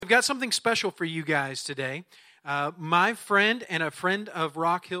got something special for you guys today. My friend and a friend of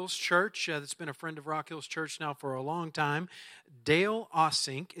Rock Hills Church, that's been a friend of Rock Hills Church now for a long time, Dale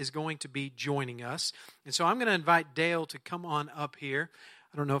Osink is going to be joining us. And so I'm going to invite Dale to come on up here.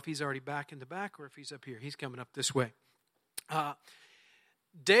 I don't know if he's already back in the back or if he's up here. He's coming up this way.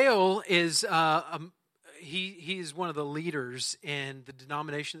 Dale is he is one of the leaders in the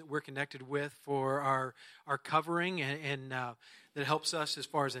denomination that we're connected with for our covering and that helps us as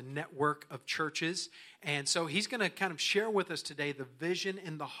far as a network of churches. And so he's going to kind of share with us today the vision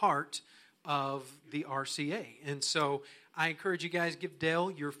and the heart of the RCA. And so I encourage you guys, give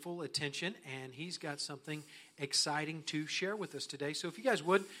Dale your full attention, and he's got something exciting to share with us today. So if you guys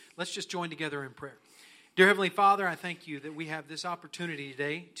would, let's just join together in prayer. Dear Heavenly Father, I thank you that we have this opportunity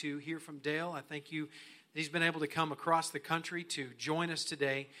today to hear from Dale. I thank you that he's been able to come across the country to join us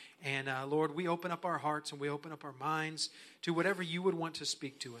today. And Lord, we open up our hearts and we open up our minds to whatever you would want to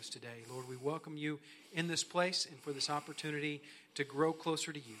speak to us today. Lord, we welcome you in this place and for this opportunity to grow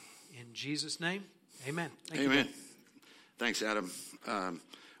closer to you. In Jesus' name, amen. Thank Amen. You, thanks, Adam.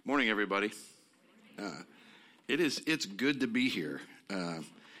 Morning, everybody. It's good to be here.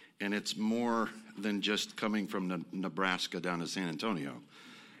 And it's more than just coming from Nebraska down to San Antonio.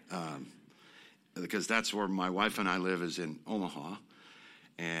 Because that's where my wife and I live, is in Omaha.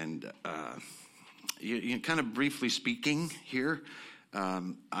 And you kind of briefly speaking here,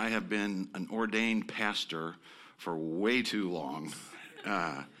 I have been an ordained pastor for way too long.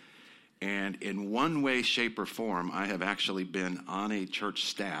 And in one way, shape, or form, I have actually been on a church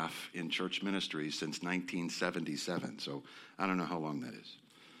staff in church ministry since 1977. So I don't know how long that is.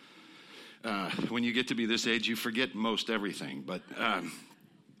 When you get to be this age, you forget most everything.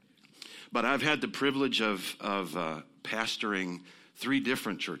 But I've had the privilege of pastoring 3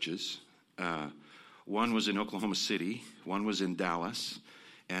 different churches. One was in Oklahoma City, one was in Dallas,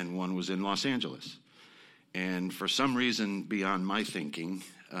 and one was in Los Angeles. And for some reason beyond my thinking,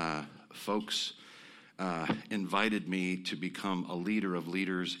 folks invited me to become a leader of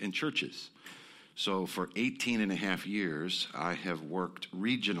leaders in churches. So for 18 and a half years, I have worked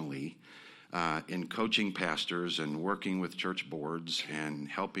regionally in coaching pastors and working with church boards and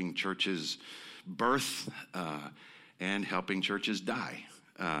helping churches birth and helping churches die.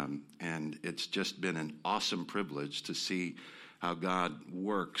 And it's just been an awesome privilege to see how God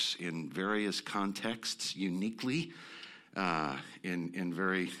works in various contexts uniquely in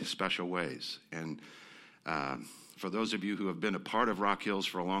very special ways. And for those of you who have been a part of Rock Hills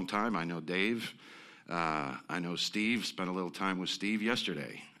for a long time, I know Dave, I know Steve, spent a little time with Steve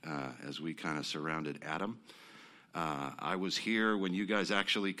yesterday as we kind of surrounded Adam. I was here when you guys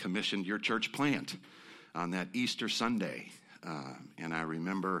actually commissioned your church plant on that Easter Sunday. And I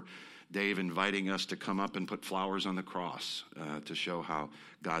remember Dave inviting us to come up and put flowers on the cross to show how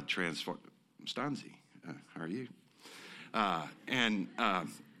God transformed. Stanzi, how are you?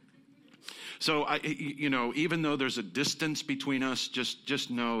 So even though there's a distance between us,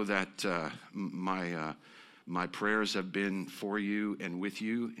 just know that my prayers have been for you and with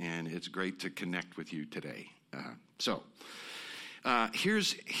you, and it's great to connect with you today.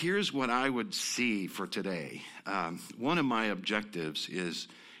 Here's what I would see for today. One of my objectives is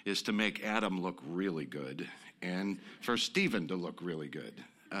to make Adam look really good, and for Stephen to look really good.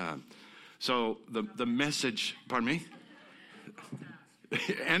 So the message, pardon me,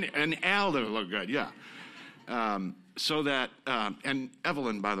 and Al to look good, yeah. So that and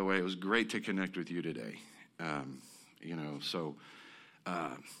Evelyn, by the way, it was great to connect with you today.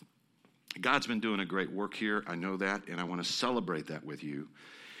 God's been doing a great work here. I know that, and I want to celebrate that with you.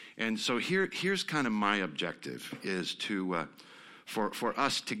 And so here's kind of my objective is to for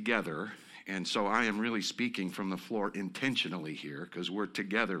us together. And so I am really speaking from the floor intentionally here because we're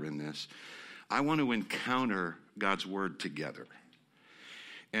together in this. I want to encounter God's word together.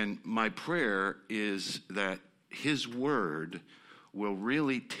 And my prayer is that his word will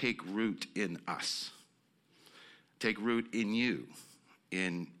really take root in us, take root in you,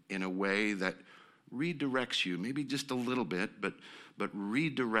 in a way that redirects you, maybe just a little bit, but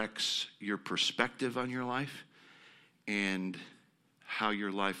redirects your perspective on your life and how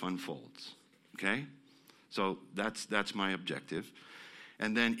your life unfolds, okay? So that's my objective.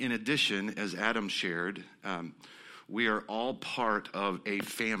 And then in addition, as Adam shared, we are all part of a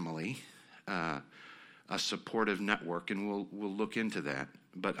family, a supportive network, and we'll look into that.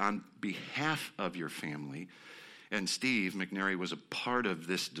 But on behalf of your family, and Steve McNary was a part of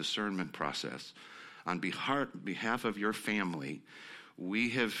this discernment process, on behalf of your family, we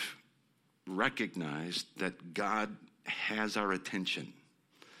have recognized that God has our attention,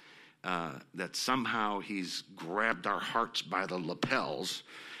 that somehow he's grabbed our hearts by the lapels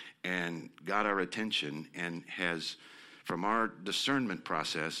and got our attention and has, from our discernment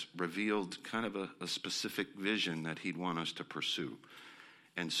process, revealed kind of a specific vision that he'd want us to pursue.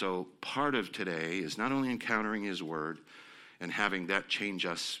 And so part of today is not only encountering his word and having that change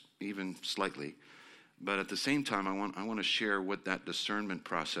us even slightly, but at the same time, I want to share what that discernment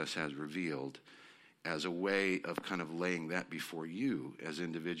process has revealed as a way of kind of laying that before you as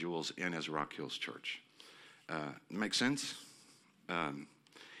individuals and as Rock Hills Church. Make sense? And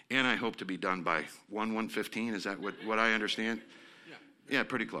I hope to be done by 1:15. Is that what I understand? Yeah,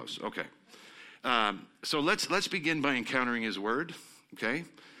 pretty close. Okay. So let's begin by encountering his word. Okay.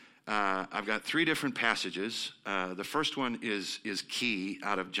 I've got 3 different passages. The first one is key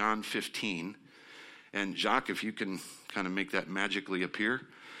out of John 15. And Jacques, if you can kind of make that magically appear.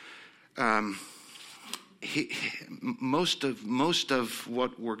 Most of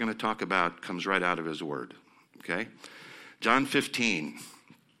what we're going to talk about comes right out of his word. Okay. John 15,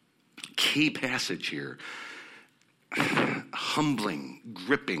 key passage here. Humbling,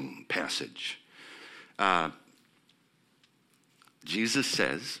 gripping passage. Jesus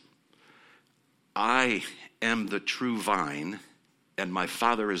says, I am the true vine, and my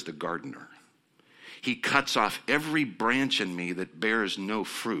Father is the gardener. He cuts off every branch in me that bears no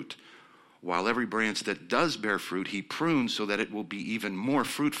fruit, while every branch that does bear fruit, he prunes so that it will be even more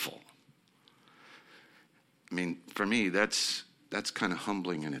fruitful. I mean, for me, that's kind of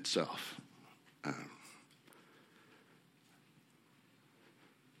humbling in itself.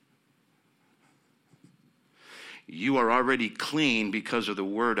 You are already clean because of the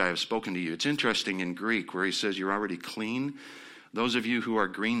word I have spoken to you. It's interesting in Greek where he says you're already clean. Those of you who are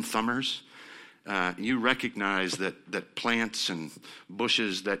green thumbers, you recognize that plants and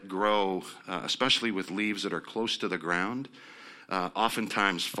bushes that grow, especially with leaves that are close to the ground,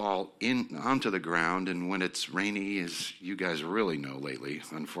 oftentimes fall onto the ground. And when it's rainy, as you guys really know lately,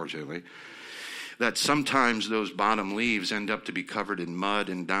 unfortunately, that sometimes those bottom leaves end up to be covered in mud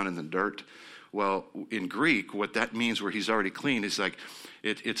and down in the dirt. Well, in Greek, what that means where he's already clean is like,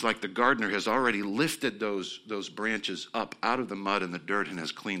 it's like the gardener has already lifted those branches up out of the mud and the dirt and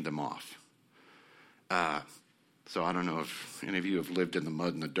has cleaned them off. So I don't know if any of you have lived in the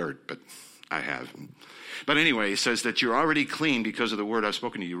mud and the dirt, but I have. But anyway, he says that you're already clean because of the word I've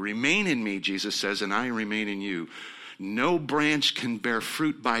spoken to you. Remain in me, Jesus says, and I remain in you. No branch can bear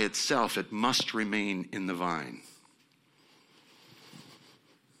fruit by itself. It must remain in the vine.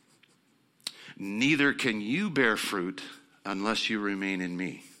 Neither can you bear fruit unless you remain in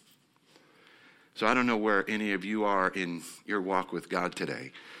me. So I don't know where any of you are in your walk with God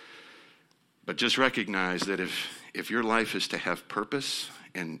today, but just recognize that if your life is to have purpose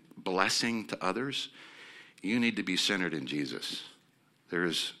and blessing to others, you need to be centered in Jesus. There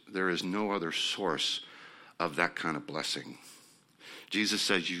is no other source of that kind of blessing. Jesus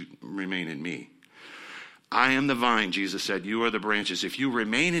says, you remain in me. I am the vine, Jesus said, you are the branches. If you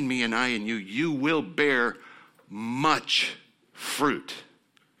remain in me and I in you, you will bear much fruit.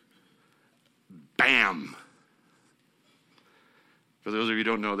 Bam. For those of you who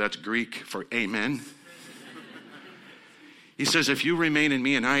don't know, that's Greek for amen. He says, if you remain in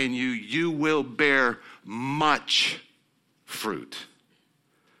me and I in you, you will bear much fruit.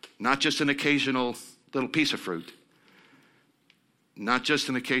 Not just an occasional little piece of fruit. Not just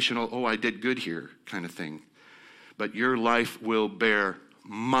an occasional, oh, I did good here kind of thing. But your life will bear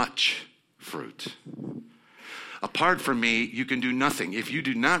much fruit. Apart from me, you can do nothing. If you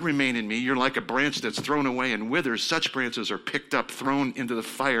do not remain in me, you're like a branch that's thrown away and withers. Such branches are picked up, thrown into the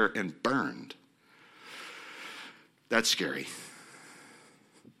fire, and burned. That's scary.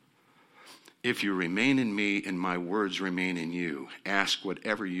 If you remain in me and my words remain in you, ask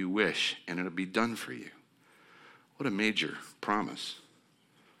whatever you wish, and it'll be done for you. What a major promise.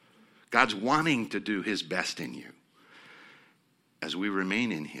 God's wanting to do his best in you. As we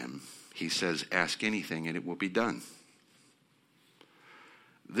remain in him, he says, ask anything and it will be done.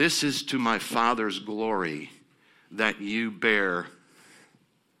 This is to my Father's glory that you bear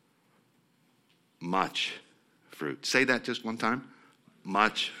much fruit. Say that just one time.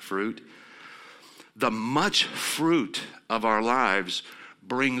 Much fruit. The much fruit of our lives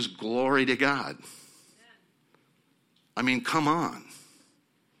brings glory to God. I mean, come on.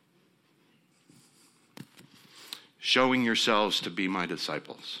 Showing yourselves to be my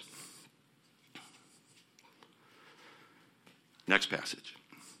disciples. Next passage.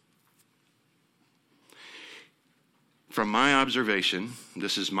 From my observation,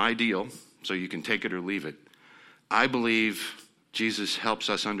 this is my deal, so you can take it or leave it. I believe Jesus helps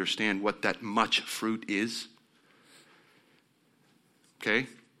us understand what that much fruit is. Okay?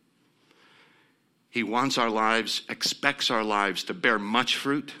 He wants our lives, expects our lives to bear much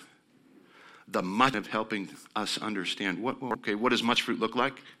fruit, the much of helping us understand what does much fruit look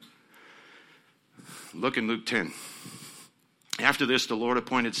like? Look in Luke 10. After this, the Lord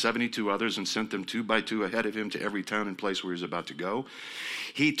appointed 72 others and sent them 2 by 2 ahead of him to every town and place where he was about to go.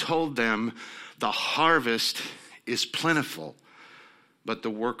 He told them, the harvest is plentiful, but the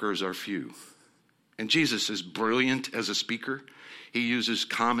workers are few. And Jesus is brilliant as a speaker. He uses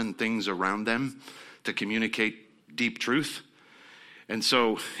common things around them to communicate deep truth. And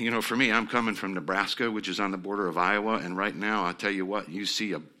so, for me, I'm coming from Nebraska, which is on the border of Iowa. And right now, I'll tell you what, you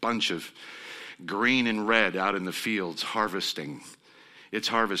see a bunch of green and red out in the fields harvesting. It's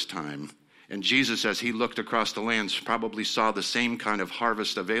harvest time. And Jesus, as he looked across the lands, probably saw the same kind of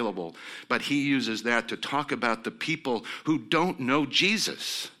harvest available. But he uses that to talk about the people who don't know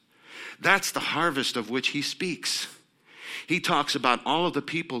Jesus. That's the harvest of which he speaks. He talks about all of the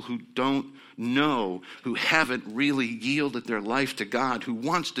people who don't know, who haven't really yielded their life to God, who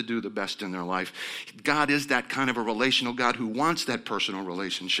wants to do the best in their life. God is that kind of a relational God who wants that personal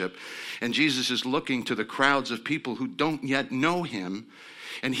relationship. And Jesus is looking to the crowds of people who don't yet know him.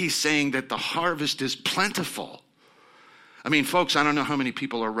 And he's saying that the harvest is plentiful. I mean, folks, I don't know how many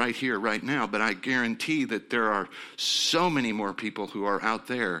people are right here right now, but I guarantee that there are so many more people who are out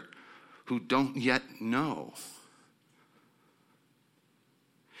there who don't yet know.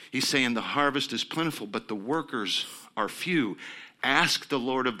 He's saying the harvest is plentiful, but the workers are few. Ask the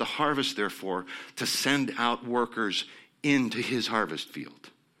Lord of the harvest, therefore, to send out workers into his harvest field.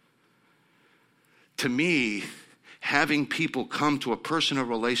 To me, having people come to a personal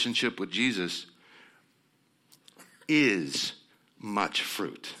relationship with Jesus is much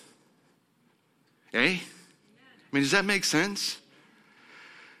fruit. Eh? I mean, does that make sense?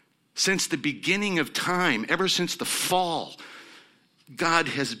 Since the beginning of time, ever since the fall, God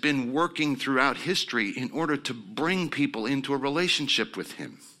has been working throughout history in order to bring people into a relationship with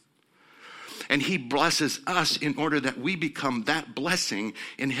him. And he blesses us in order that we become that blessing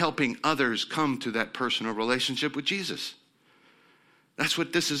in helping others come to that personal relationship with Jesus. That's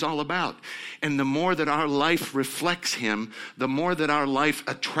what this is all about. And the more that our life reflects him, the more that our life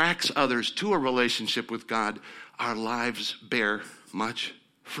attracts others to a relationship with God, our lives bear much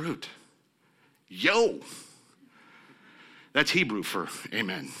fruit. Yo! That's Hebrew for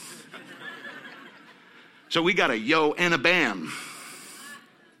amen. So we got a yo and a bam.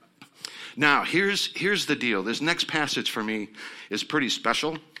 Now, here's the deal. This next passage for me is pretty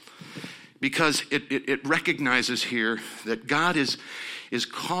special because it recognizes here that God is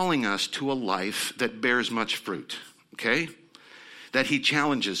calling us to a life that bears much fruit, okay? That he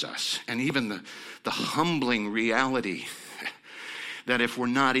challenges us. And even the humbling reality that if we're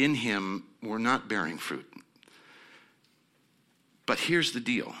not in him, we're not bearing fruit. But here's the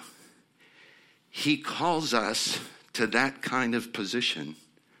deal. He calls us to that kind of position,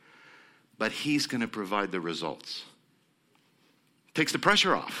 but he's going to provide the results. Takes the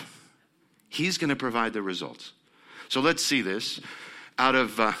pressure off. He's going to provide the results. So let's see this out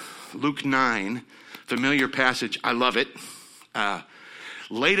of Luke 9, familiar passage. I love it.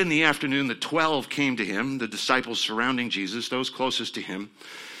 Late in the afternoon, the 12 came to him, the disciples surrounding Jesus, those closest to him.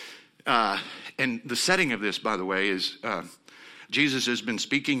 And the setting of this, by the way, is Jesus has been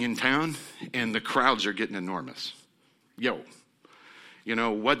speaking in town, and the crowds are getting enormous.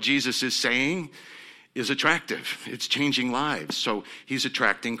 What Jesus is saying is attractive. It's changing lives. So he's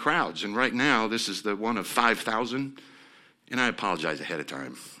attracting crowds. And right now, this is the one of 5,000. And I apologize ahead of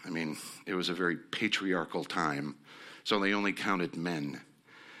time. I mean, it was a very patriarchal time, so they only counted men.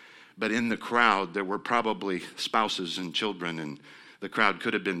 But in the crowd, there were probably spouses and children, and the crowd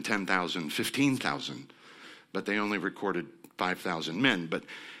could have been 10,000, 15,000, but they only recorded 5,000 men. But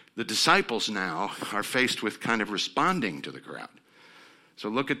the disciples now are faced with kind of responding to the crowd. So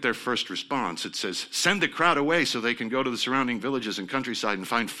look at their first response. It says, send the crowd away so they can go to the surrounding villages and countryside and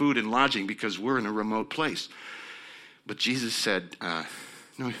find food and lodging because we're in a remote place. But Jesus said,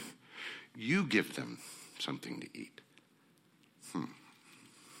 no, you give them something to eat.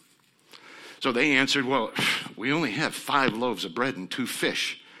 So they answered, well, we only have 5 loaves of bread and 2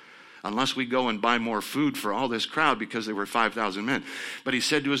 fish. Unless we go and buy more food for all this crowd, because there were 5,000 men. But he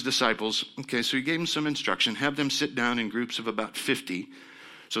said to his disciples, okay, so he gave them some instruction, have them sit down in groups of about 50.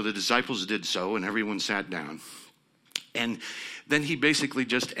 So the disciples did so, and everyone sat down. And then he basically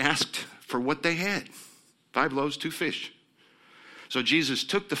just asked for what they had. 5 loaves, 2 fish. So Jesus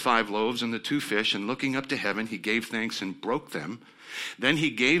took the 5 loaves and the 2 fish, and looking up to heaven, he gave thanks and broke them. Then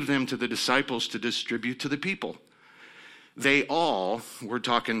he gave them to the disciples to distribute to the people. They all, we're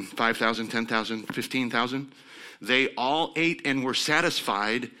talking 5,000, 10,000, 15,000. They all ate and were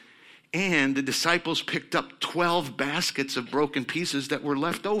satisfied. And the disciples picked up 12 baskets of broken pieces that were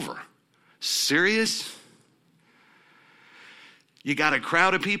left over. Serious? You got a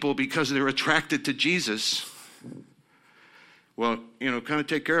crowd of people because they're attracted to Jesus. Well, kind of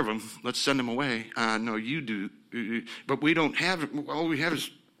take care of them. Let's send them away. No, you do. But we don't have, all we have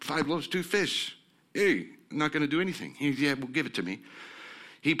is 5 loaves, 2 fish. Hey, I'm not going to do anything. Yeah, well, give it to me.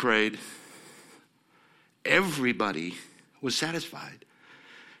 He prayed. Everybody was satisfied.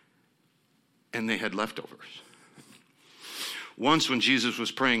 And they had leftovers. Once when Jesus was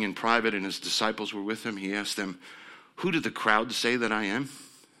praying in private and his disciples were with him, he asked them, "Who do the crowd say that I am?"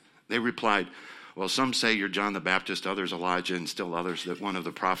 They replied, "Well, some say you're John the Baptist, others Elijah, and still others that one of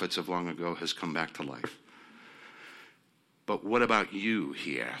the prophets of long ago has come back to life." "But what about you?"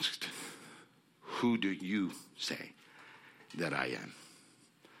 he asked. "Who do you say that I am?"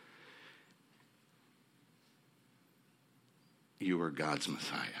 You are God's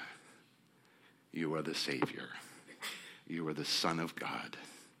Messiah. You are the Savior. You are the Son of God.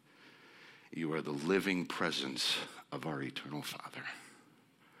 You are the living presence of our eternal Father.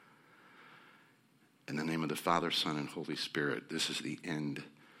 In the name of the Father, Son, and Holy Spirit, this is the end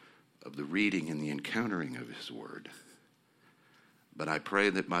of the reading and the encountering of his word. But I pray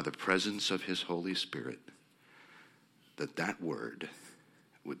that by the presence of his Holy Spirit, that word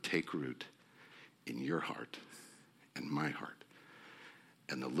would take root in your heart and my heart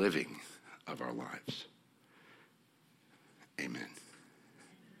and the living of our lives. Amen.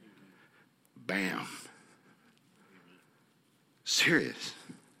 Bam. Serious.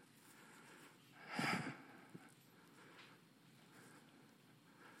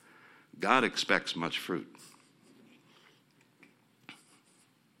 God expects much fruit.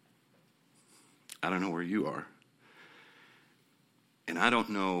 I don't know where you are. And I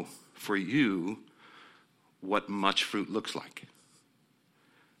don't know for you what much fruit looks like.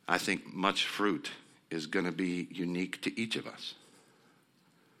 I think much fruit is going to be unique to each of us.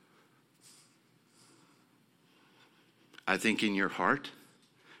 I think in your heart,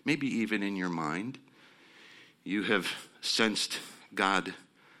 maybe even in your mind, you have sensed God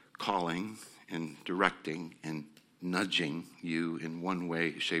calling and directing and nudging you in one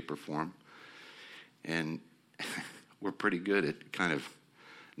way, shape, or form. And we're pretty good at kind of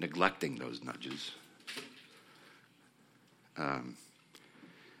neglecting those nudges.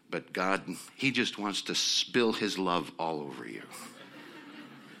 But God, he just wants to spill his love all over you.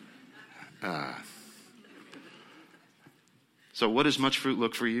 So what does much fruit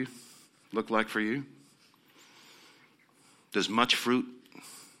look like for you? Does much fruit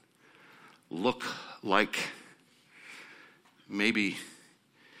look like maybe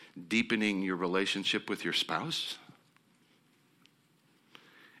deepening your relationship with your spouse?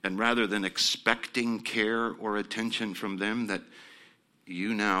 And rather than expecting care or attention from them, that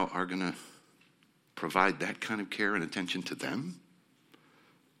you now are going to provide that kind of care and attention to them?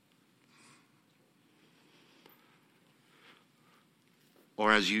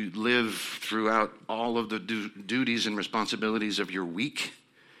 Or as you live throughout all of the duties and responsibilities of your week,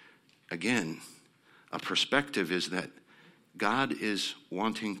 again, a perspective is that God is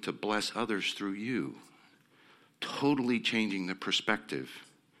wanting to bless others through you, totally changing the perspective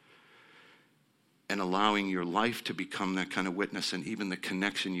and allowing your life to become that kind of witness, and even the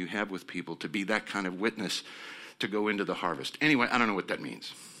connection you have with people to be that kind of witness to go into the harvest. Anyway, I don't know what that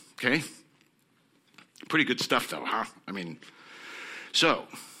means, okay? Pretty good stuff though, huh? So,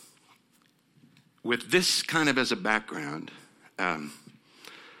 with this kind of as a background,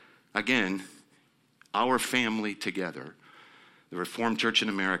 again, our family together, the Reformed Church in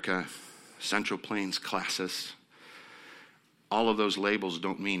America, Central Plains Classis, all of those labels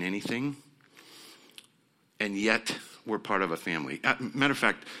don't mean anything, and yet we're part of a family. Matter of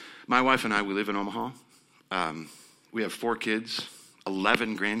fact, my wife and I, we live in Omaha. We have 4 kids,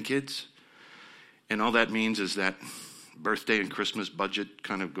 11 grandkids, and all that means is that birthday and Christmas budget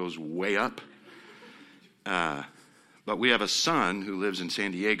kind of goes way up. But we have a son who lives in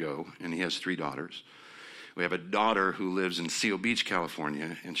San Diego, and he has 3 daughters. We have a daughter who lives in Seal Beach,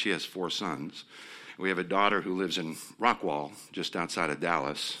 California, and she has 4 sons. We have a daughter who lives in Rockwall, just outside of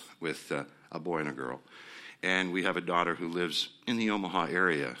Dallas, with a boy and a girl. And we have a daughter who lives in the Omaha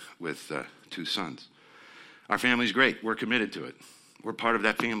area with 2 sons. Our family's great. We're committed to it. We're part of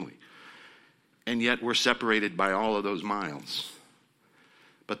that family. And yet we're separated by all of those miles.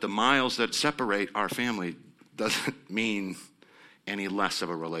 But the miles that separate our family doesn't mean any less of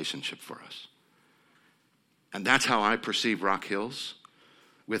a relationship for us. And that's how I perceive Rock Hills.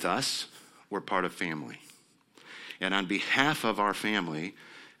 With us, we're part of family. And on behalf of our family,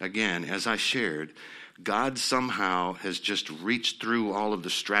 again, as I shared, God somehow has just reached through all of the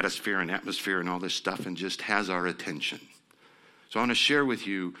stratosphere and atmosphere and all this stuff and just has our attention. So I want to share with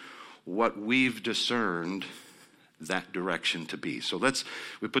you what we've discerned that direction to be. So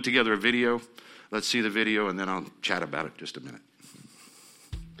we put together a video. Let's see the video, and then I'll chat about it just a minute.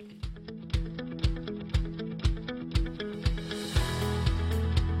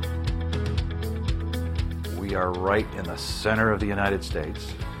 We are right in the center of the United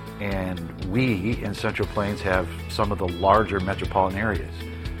States, and we in Central Plains have some of the larger metropolitan areas,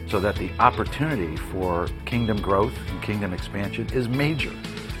 so that the opportunity for kingdom growth and kingdom expansion is major.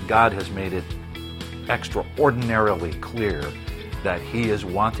 God has made it extraordinarily clear that He is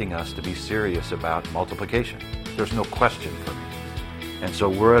wanting us to be serious about multiplication. There's no question for me. And so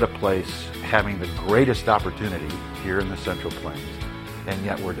we're at a place having the greatest opportunity here in the Central Plains, and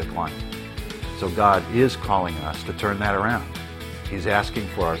yet we're declining. So God is calling us to turn that around. He's asking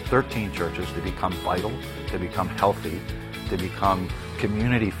for our 13 churches to become vital, to become healthy, to become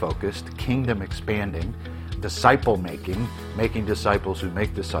community-focused, kingdom-expanding, disciple-making, making disciples who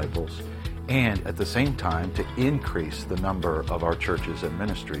make disciples, and at the same time to increase the number of our churches and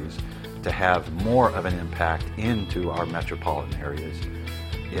ministries to have more of an impact into our metropolitan areas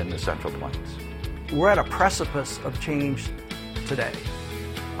in the Central Plains. We're at a precipice of change today.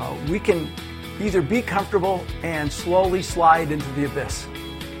 We can either be comfortable and slowly slide into the abyss,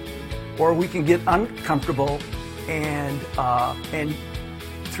 or we can get uncomfortable and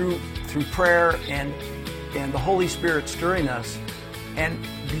through prayer and the Holy Spirit stirring us, and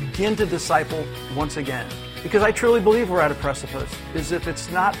begin to disciple once again. Because I truly believe we're at a precipice. Is if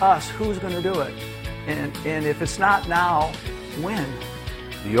it's not us, who's going to do it? And if it's not now, when?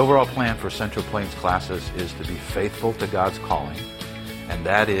 The overall plan for Central Plains classes is to be faithful to God's calling, and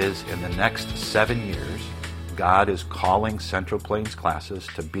that is in the next 7 years, God is calling Central Plains classes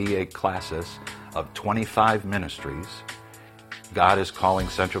to be a classes of 25 ministries. God is calling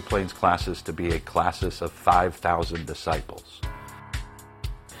Central Plains classes to be a classes of 5,000 disciples.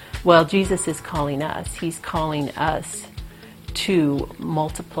 Well, Jesus is calling us. He's calling us to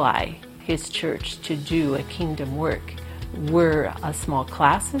multiply His church, to do a kingdom work. We're a small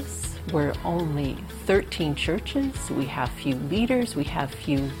classes. We're only 13 churches. We have few leaders. We have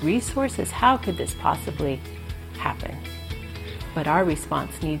few resources. How could this possibly happen? But our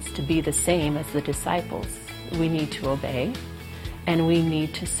response needs to be the same as the disciples. We need to obey, and we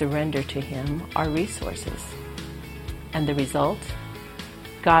need to surrender to Him our resources. And the result?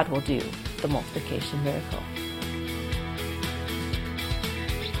 God will do the multiplication miracle.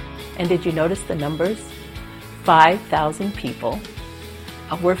 And did you notice the numbers? 5,000 people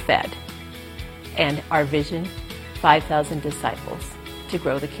were fed. And our vision, 5,000 disciples to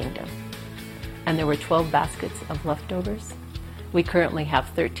grow the kingdom. And there were 12 baskets of leftovers. We currently have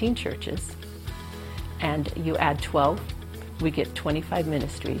 13 churches. And you add 12, we get 25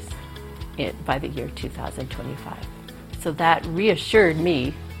 ministries by the year 2025. So that reassured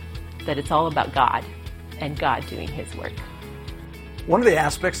me that it's all about God and God doing His work. One of the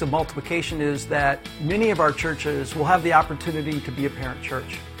aspects of multiplication is that many of our churches will have the opportunity to be a parent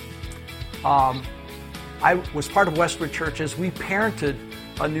church. I was part of Westwood Churches. We parented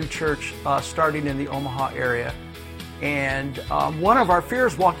a new church starting in the Omaha area. And one of our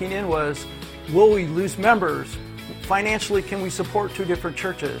fears walking in was, will we lose members? Financially, can we support two different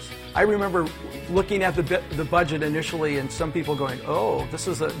churches? I remember looking at the budget initially and some people going, oh, this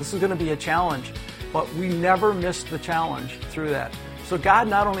is going to be a challenge. But we never missed the challenge through that. So God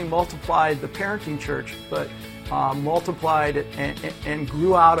not only multiplied the parenting church, but multiplied it and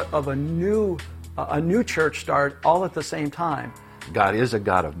grew out of a new church start all at the same time. God is a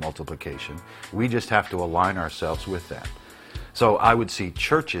God of multiplication. We just have to align ourselves with that. So I would see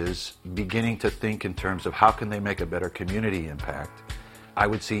churches beginning to think in terms of how can they make a better community impact. I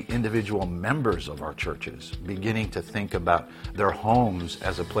would see individual members of our churches beginning to think about their homes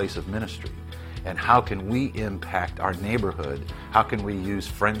as a place of ministry. And how can we impact our neighborhood? How can we use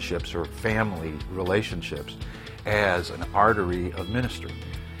friendships or family relationships as an artery of ministry?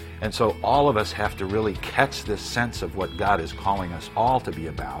 And so all of us have to really catch this sense of what God is calling us all to be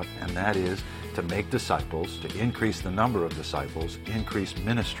about, and that is to make disciples, to increase the number of disciples, increase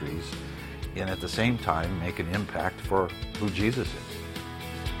ministries, and at the same time make an impact for who Jesus is.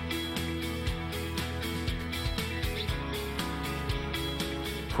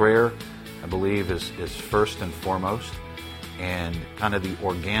 Prayer, I believe, is first and foremost, and kind of the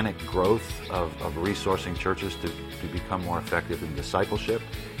organic growth of resourcing churches to become more effective in discipleship,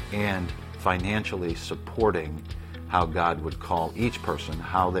 and financially supporting how God would call each person,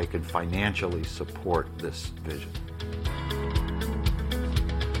 how they could financially support this vision.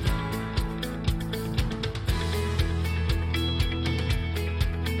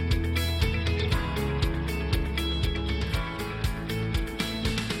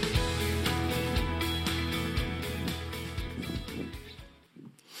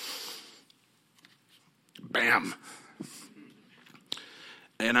 bam.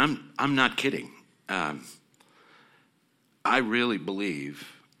 And I'm not kidding. I really believe,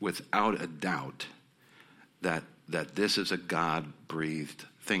 without a doubt, that this is a God-breathed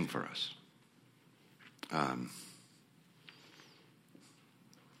thing for us.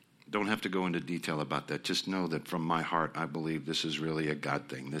 Don't have to go into detail about that. Just know that from my heart, I believe this is really a God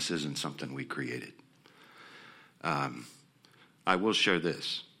thing. This isn't something we created. I will share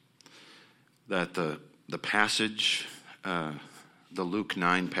this, that the passage, the Luke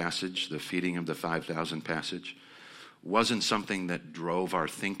 9 passage, the feeding of the 5,000 passage, wasn't something that drove our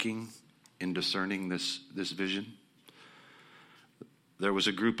thinking in discerning this vision. There was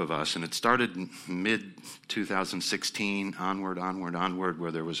a group of us, and it started mid-2016, onward,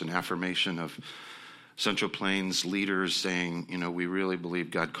 where there was an affirmation of Central Plains leaders saying, we really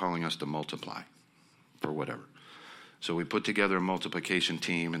believe God calling us to multiply for whatever. So we put together a multiplication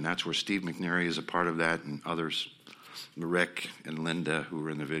team, and that's where Steve McNary is a part of that, and others, Rick and Linda, who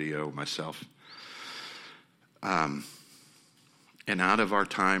were in the video, myself. And out of our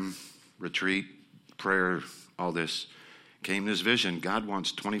time, retreat, prayer, all this, came this vision. God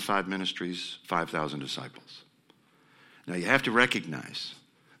wants 25 ministries, 5,000 disciples. Now you have to recognize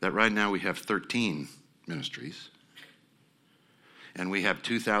that right now we have 13 ministries, and we have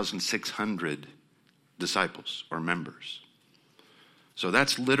 2,600 disciples or members. So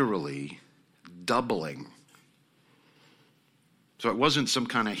that's literally doubling. So it wasn't some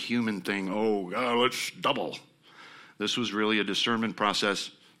kind of human thing, let's double. This was really a discernment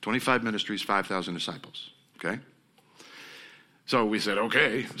process, 25 ministries, 5,000 disciples, okay? So we said,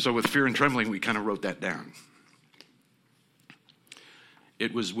 okay. So with fear and trembling, we kind of wrote that down.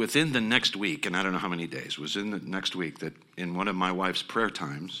 It was within the next week, and I don't know how many days, it was in the next week that in one of my wife's prayer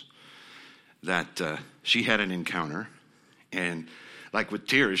times that she had an encounter, and like with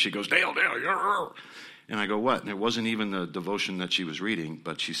tears, she goes, Dale, and I go, what? And it wasn't even the devotion that she was reading,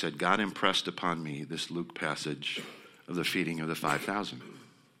 but she said, God impressed upon me this Luke passage of the feeding of the 5,000.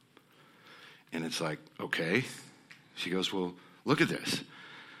 And it's like, okay. She goes, well, look at this.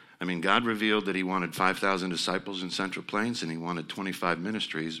 I mean, God revealed that he wanted 5,000 disciples in Central Plains, and he wanted 25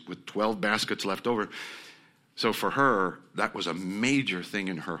 ministries with 12 baskets left over. So for her, that was a major thing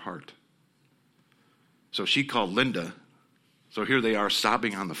in her heart. So she called Linda. So here they are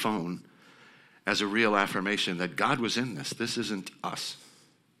sobbing on the phone as a real affirmation that God was in this. This isn't us.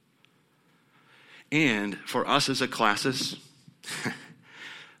 And for us as a classis,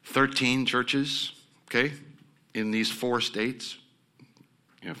 13 churches, okay, in these 4 states,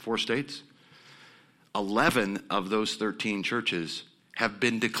 4 states, 11 of those 13 churches have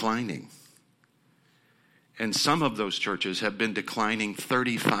been declining. And some of those churches have been declining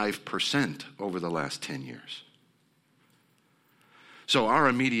 35% over the last 10 years. So our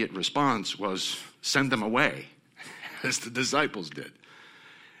immediate response was send them away, as the disciples did.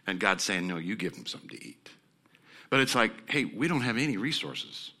 And God's saying, no, you give them something to eat. But it's like, hey, we don't have any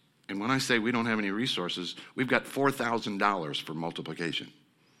resources. And when I say we don't have any resources, we've got $4,000 for multiplication.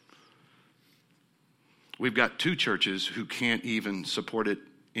 We've got 2 churches who can't even support it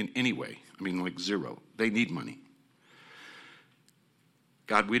in any way. I mean, like zero. They need money.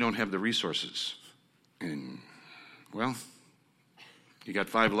 God, we don't have the resources. And, well, you got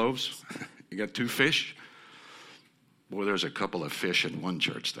 5 loaves? You got 2 fish? Boy, there's a couple of fish in one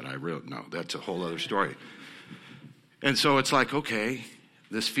church that I wrote. No, that's a whole other story. And so it's like, okay,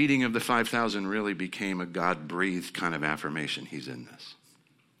 this feeding of the 5,000 really became a God-breathed kind of affirmation. He's in this.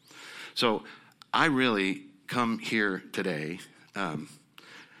 So I really come here today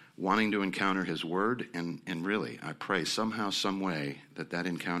wanting to encounter his word, and really, I pray somehow, some way, that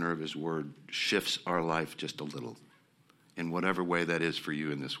encounter of his word shifts our life just a little, in whatever way that is for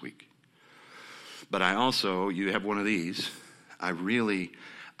you in this week. But I also, you have one of these, I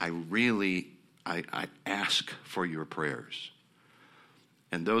ask for your prayers.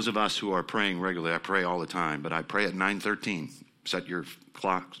 And those of us who are praying regularly, I pray all the time, but I pray at 9:13. Set your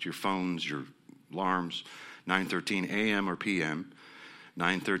clocks, your phones, your alarms, 9:13 a.m. or p.m.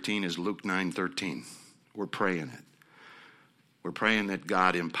 9:13 is Luke 9:13. We're praying it. We're praying that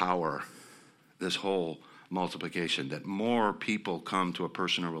God empower this whole multiplication, that more people come to a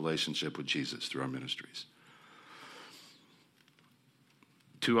personal relationship with Jesus through our ministries.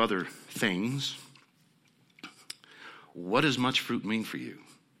 2 other things. What does much fruit mean for you?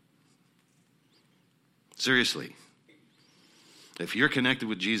 Seriously. If you're connected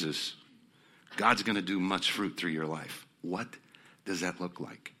with Jesus, God's going to do much fruit through your life. What does that look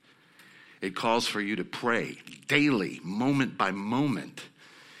like? It calls for you to pray daily, moment by moment,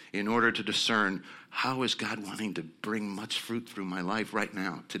 in order to discern how is God wanting to bring much fruit through my life right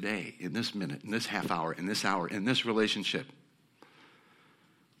now, today, in this minute, in this half hour, in this relationship.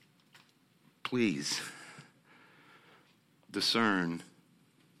 Please discern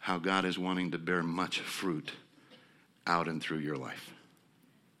how God is wanting to bear much fruit out and through your life.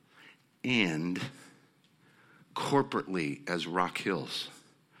 And corporately as Rock Hills.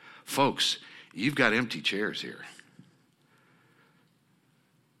 Folks, you've got empty chairs here.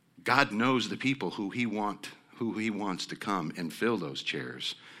 God knows the people who he wants to come and fill those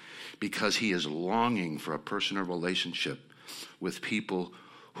chairs, because he is longing for a personal relationship with people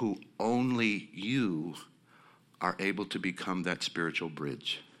who only you are able to become that spiritual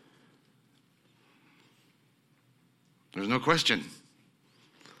bridge. There's no question.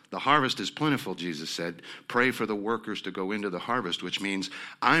 The harvest is plentiful, Jesus said. Pray for the workers to go into the harvest, which means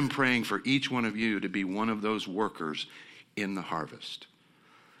I'm praying for each one of you to be one of those workers in the harvest.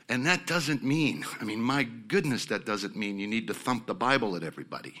 And that doesn't mean, my goodness, that doesn't mean you need to thump the Bible at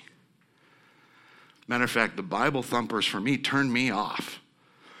everybody. Matter of fact, the Bible thumpers for me turn me off.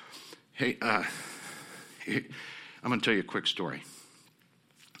 Hey, I'm going to tell you a quick story.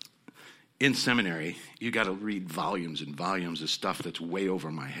 In seminary, you got to read volumes and volumes of stuff that's way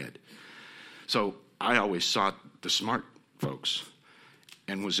over my head. So I always sought the smart folks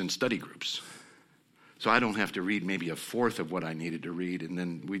and was in study groups. So I don't have to read maybe a fourth of what I needed to read, and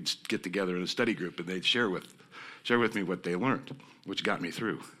then we'd get together in a study group and they'd share with me what they learned, which got me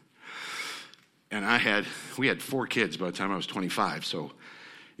through. And we had 4 kids by the time I was 25, so,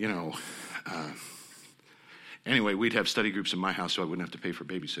 anyway, we'd have study groups in my house so I wouldn't have to pay for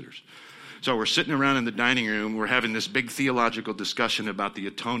babysitters. So we're sitting around in the dining room, we're having this big theological discussion about the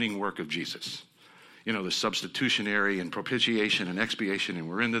atoning work of Jesus. The substitutionary and propitiation and expiation, and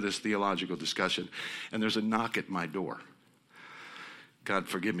we're into this theological discussion, and there's a knock at my door. God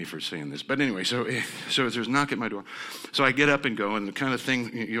forgive me for saying this. But anyway, so there's a knock at my door. So I get up and go, and the kind of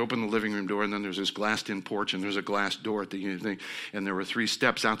thing, you open the living room door, and then there's this glassed-in porch, and there's a glass door at the thing, and there were 3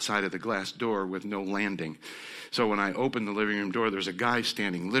 steps outside of the glass door with no landing. So when I open the living room door, there's a guy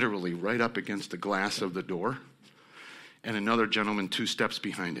standing literally right up against the glass of the door, and another gentleman 2 steps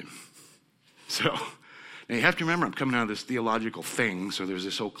behind him. So now you have to remember, I'm coming out of this theological thing, so there's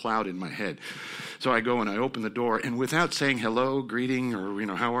this whole cloud in my head. So I go and I open the door, and without saying hello, greeting,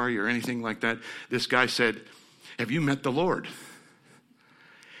 or, how are you, or anything like that, this guy said, "Have you met the Lord?"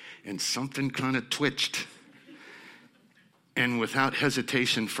 And something kind of twitched. And without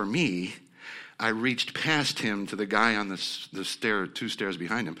hesitation for me, I reached past him to the guy on the stair, 2 stairs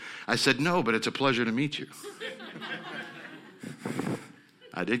behind him. I said, "No, but it's a pleasure to meet you."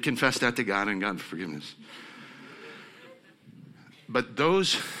 I did confess that to God and got forgiveness. But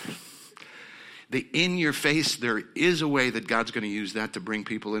the in your face, there is a way that God's going to use that to bring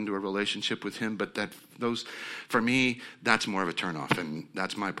people into a relationship with him. But for me, that's more of a turnoff, and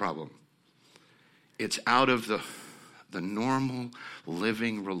that's my problem. It's out of the normal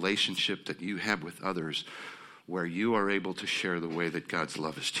living relationship that you have with others, where you are able to share the way that God's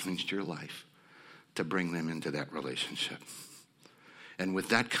love has changed your life, to bring them into that relationship. And with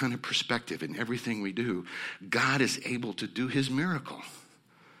that kind of perspective in everything we do, God is able to do his miracle.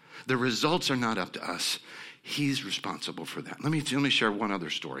 The results are not up to us. He's responsible for that. Let me share one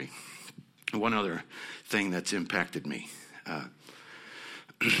other story, one other thing that's impacted me.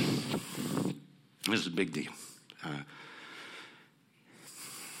 This is a big deal.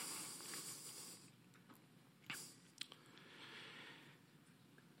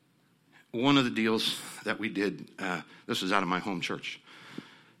 One of the deals that we did, this was out of my home church.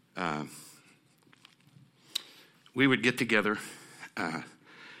 We would get together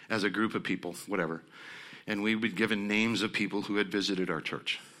as a group of people, whatever, and we would be given names of people who had visited our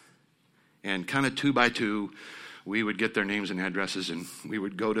church. And kind of 2 by 2, we would get their names and addresses, and we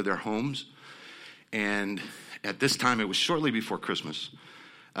would go to their homes. And at this time, it was shortly before Christmas.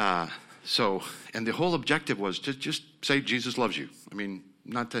 And the whole objective was to just say Jesus loves you.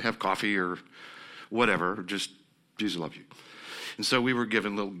 Not to have coffee or whatever, just Jesus loves you. And so we were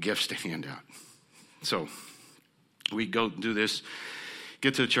given little gifts to hand out. So we go do this,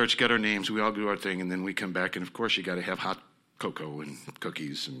 get to the church, get our names, we all do our thing, and then we come back, and of course you got to have hot cocoa and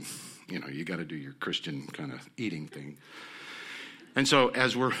cookies, and you got to do your Christian kind of eating thing. And so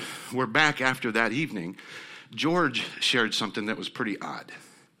as we're back after that evening, George shared something that was pretty odd.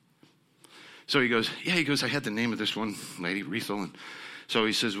 So he goes, I had the name of this one lady, Rethel, and so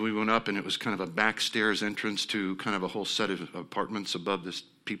he says we went up, and it was kind of a back stairs entrance to kind of a whole set of apartments above this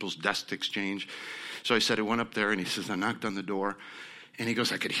people's desk exchange. So he said I went up there, and he says I knocked on the door, and he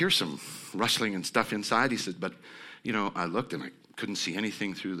goes, I could hear some rustling and stuff inside. He said, but I looked, and couldn't see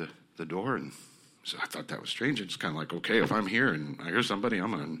anything through the door. And so I thought that was strange. It's kind of like, okay, if I'm here and I hear somebody,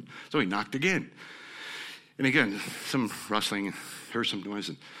 I'm going to. So he knocked again. And again, some rustling, heard some noise,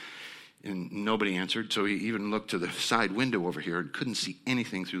 and nobody answered. So he even looked to the side window over here and couldn't see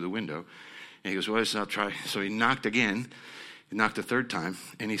anything through the window. And he goes, well, I'll try. So he knocked again. He knocked a third time.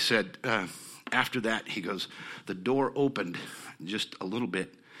 And he said, after that, he goes, the door opened just a little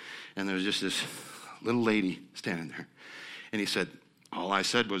bit. And there was just this little lady standing there. And he said, all I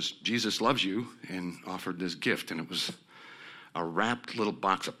said was, Jesus loves you, and offered this gift. And it was a wrapped little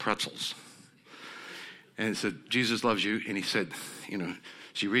box of pretzels. And it said, Jesus loves you. And he said,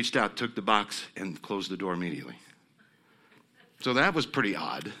 she reached out, took the box, and closed the door immediately. So that was pretty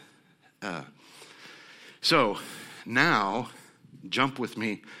odd. So now, jump with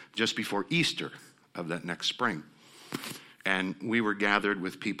me just before Easter of that next spring. And we were gathered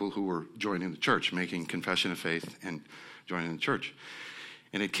with people who were joining the church, making confession of faith and joining the church.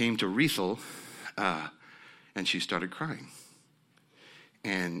 And it came to Rethel, and she started crying.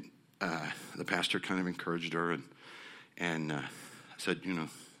 And the pastor kind of encouraged her and said,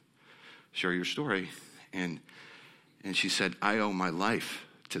 share your story. And she said, I owe my life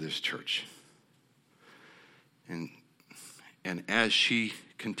to this church. And as she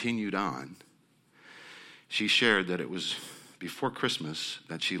continued on, she shared that it was before Christmas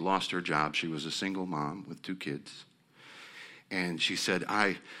that she lost her job. She was a single mom with 2 kids. And she said,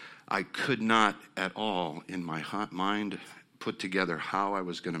 I could not at all in my mind put together how I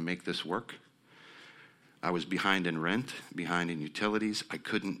was going to make this work. I was behind in rent, behind in utilities. I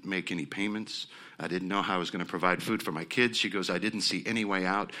couldn't make any payments. I didn't know how I was going to provide food for my kids. She goes, I didn't see any way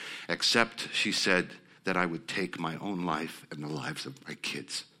out except, she said, that I would take my own life and the lives of my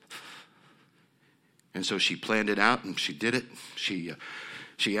kids. And so she planned it out, and she did it.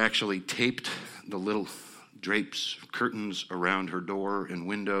 She actually taped the little drapes, curtains around her door and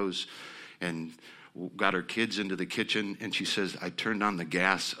windows, and got her kids into the kitchen. And she says, I turned on the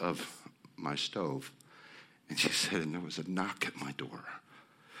gas of my stove. And she said, and there was a knock at my door.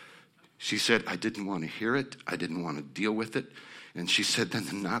 She said, I didn't want to hear it. I didn't want to deal with it. And she said, then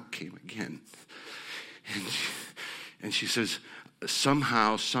the knock came again. And she says,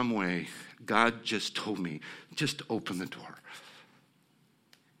 somehow, some way, God just told me, just open the door.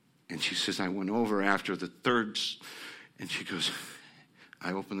 And she says, I went over after the third, and she goes,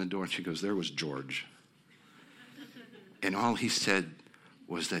 I opened the door, and she goes, there was George. And all he said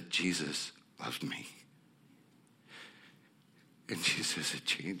was that Jesus loved me. And she says, it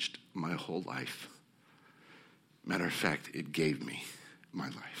changed my whole life. Matter of fact, it gave me my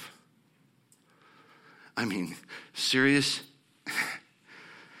life. I mean, serious?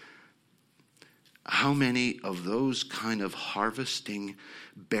 How many of those kind of harvesting,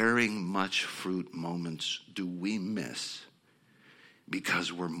 bearing much fruit moments do we miss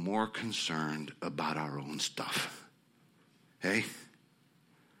because we're more concerned about our own stuff? Hey?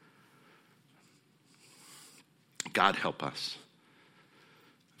 God help us.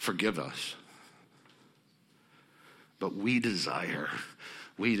 Forgive us. But we desire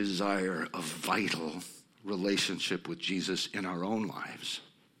a vital relationship with Jesus in our own lives.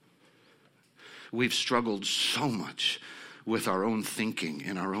 We've struggled so much with our own thinking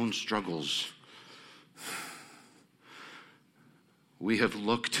and our own struggles. We have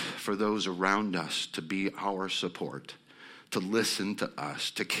looked for those around us to be our support, to listen to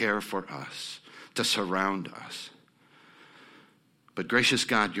us, to care for us, to surround us. But gracious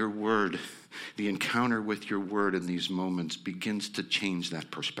God, your word, the encounter with your word in these moments begins to change that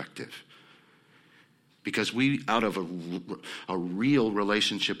perspective. Because we, out of a real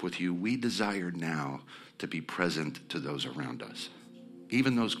relationship with you, we desire now to be present to those around us,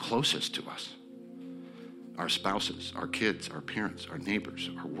 even those closest to us, our spouses, our kids, our parents, our neighbors,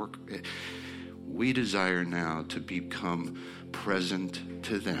 our work. We desire now to become present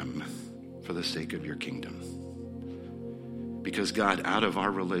to them for the sake of your kingdom. Because God, out of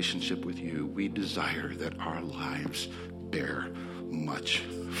our relationship with you, we desire that our lives bear much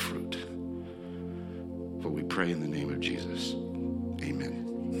fruit. For we pray in the name of Jesus.